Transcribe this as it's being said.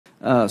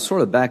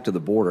Sort of back to the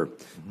border.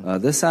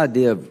 This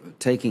idea of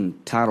taking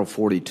Title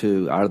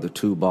 42 out of the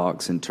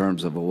toolbox in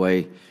terms of a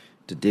way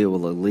to deal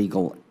with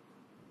illegal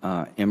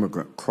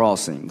immigrant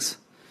crossings.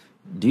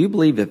 Do you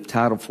believe if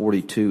Title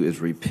 42 is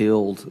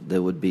repealed,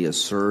 there would be a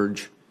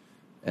surge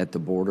at the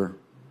border?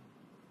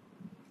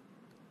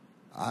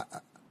 I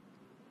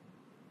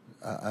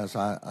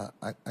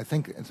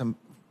think it's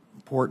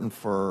important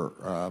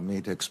for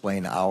me to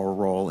explain our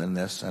role in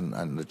this,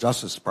 and the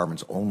Justice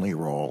Department's only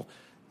role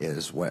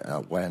is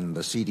when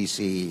the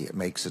CDC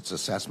makes its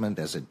assessment,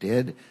 as it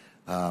did,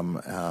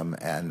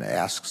 and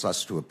asks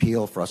us to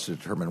appeal for us to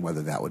determine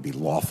whether that would be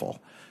lawful.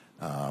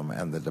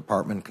 And the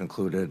department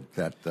concluded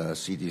that the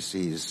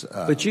CDC's.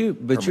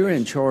 But you're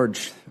in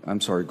charge.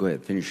 I'm sorry. Go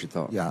ahead. Finish your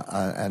thought. Yeah,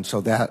 and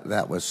so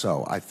that was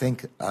so. I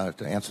think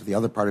to answer the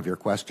other part of your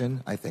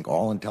question, I think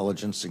all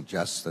intelligence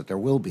suggests that there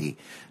will be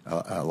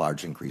a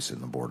large increase in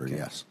the border. Okay.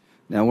 Yes.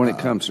 Now, when it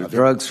comes to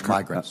drugs,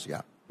 migrants,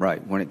 yeah.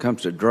 Right. When it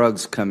comes to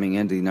drugs coming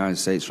into the United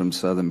States from the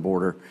southern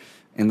border,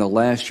 in the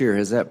last year,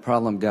 has that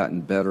problem gotten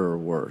better or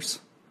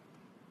worse?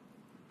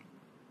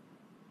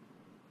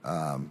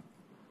 I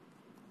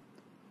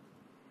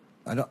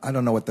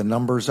don't know what the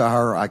numbers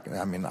are. I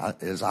mean, it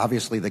is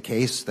obviously the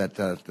case that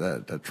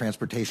the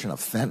transportation of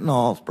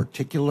fentanyl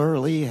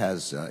particularly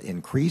has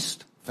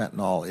increased.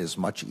 Fentanyl is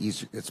much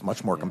easier. It's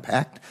much more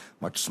compact,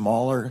 much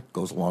smaller,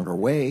 goes a longer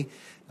way.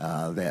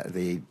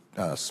 The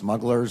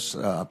smugglers,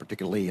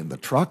 particularly in the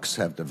trucks,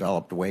 have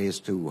developed ways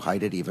to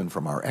hide it even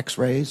from our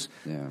X-rays.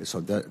 Yeah. So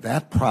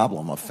that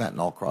problem of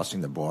fentanyl crossing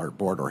the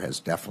border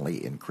has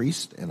definitely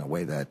increased in a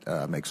way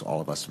that makes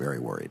all of us very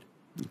worried.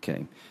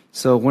 Okay.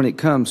 So when it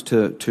comes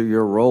to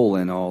your role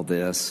in all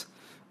this,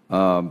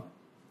 if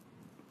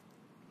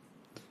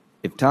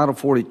Title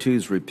 42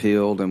 is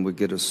repealed and we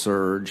get a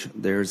surge,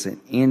 there's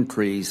an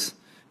increase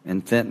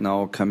in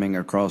fentanyl coming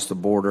across the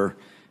border,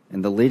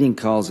 and the leading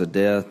cause of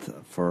death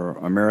for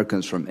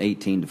Americans from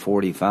 18 to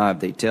 45,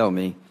 they tell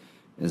me,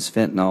 is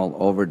fentanyl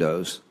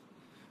overdose.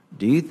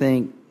 Do you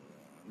think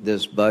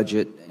this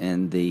budget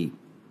and the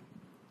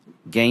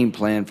game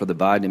plan for the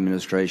Biden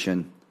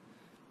administration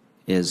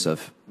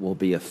will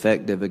be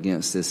effective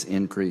against this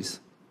increase?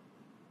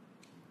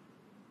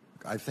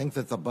 I think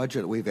that the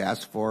budget we've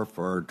asked for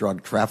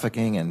drug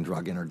trafficking and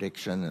drug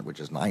interdiction, which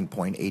is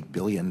 $9.8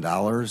 billion,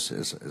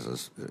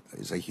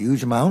 is a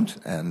huge amount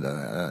and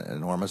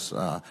enormous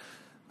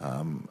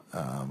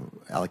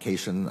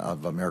allocation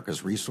of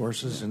America's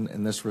resources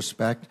in this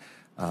respect.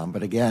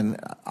 But again,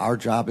 our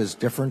job is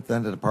different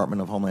than the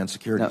Department of Homeland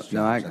Security's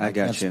job. I got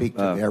can't speak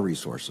to their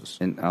resources.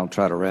 And I'll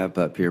try to wrap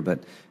up here,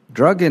 but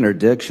drug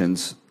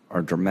interdictions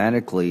are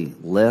dramatically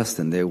less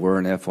than they were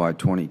in FY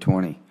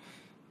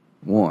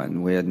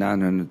 2021. We had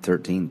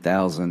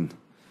 913,000.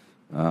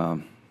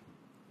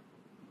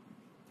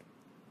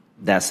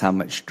 That's how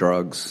much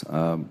drugs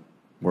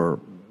were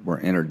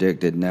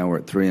interdicted. Now we're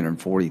at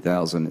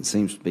 340,000. It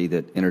seems to be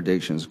that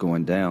interdiction is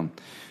going down.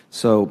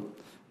 So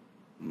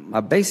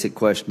my basic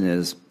question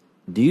is,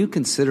 do you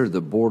consider the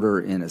border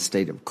in a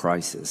state of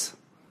crisis?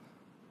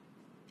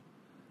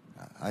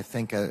 I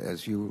think,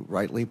 as you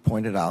rightly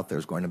pointed out,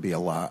 there's going to be a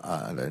lot.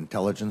 The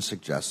intelligence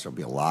suggests there'll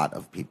be a lot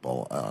of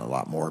people, a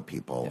lot more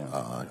people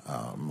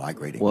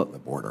migrating to the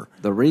border.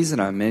 The reason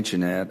I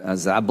mention that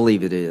is I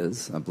believe it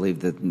is. I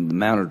believe that the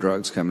amount of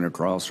drugs coming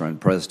across are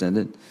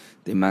unprecedented.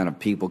 The amount of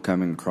people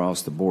coming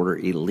across the border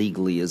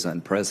illegally is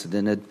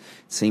unprecedented. It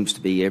seems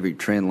to be every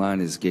trend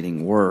line is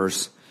getting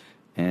worse.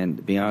 And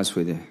to be honest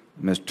with you,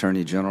 Mr.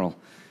 Attorney General,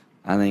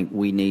 I think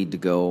we need to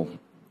go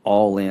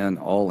all in,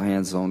 all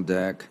hands on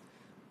deck,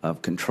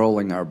 of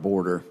controlling our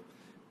border.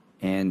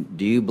 And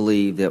do you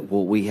believe that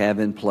what we have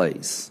in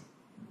place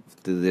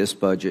through this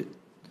budget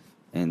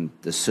and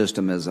the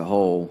system as a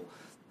whole,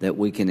 that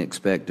we can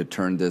expect to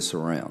turn this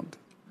around?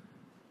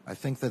 I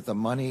think that the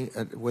money,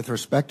 with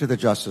respect to the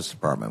Justice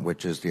Department,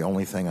 which is the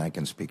only thing I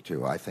can speak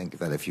to, I think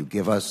that if you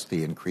give us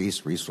the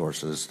increased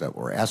resources that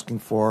we're asking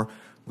for,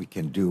 we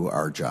can do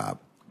our job.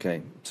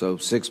 Okay, so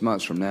 6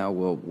 months from now,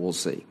 we'll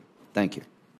see. Thank you.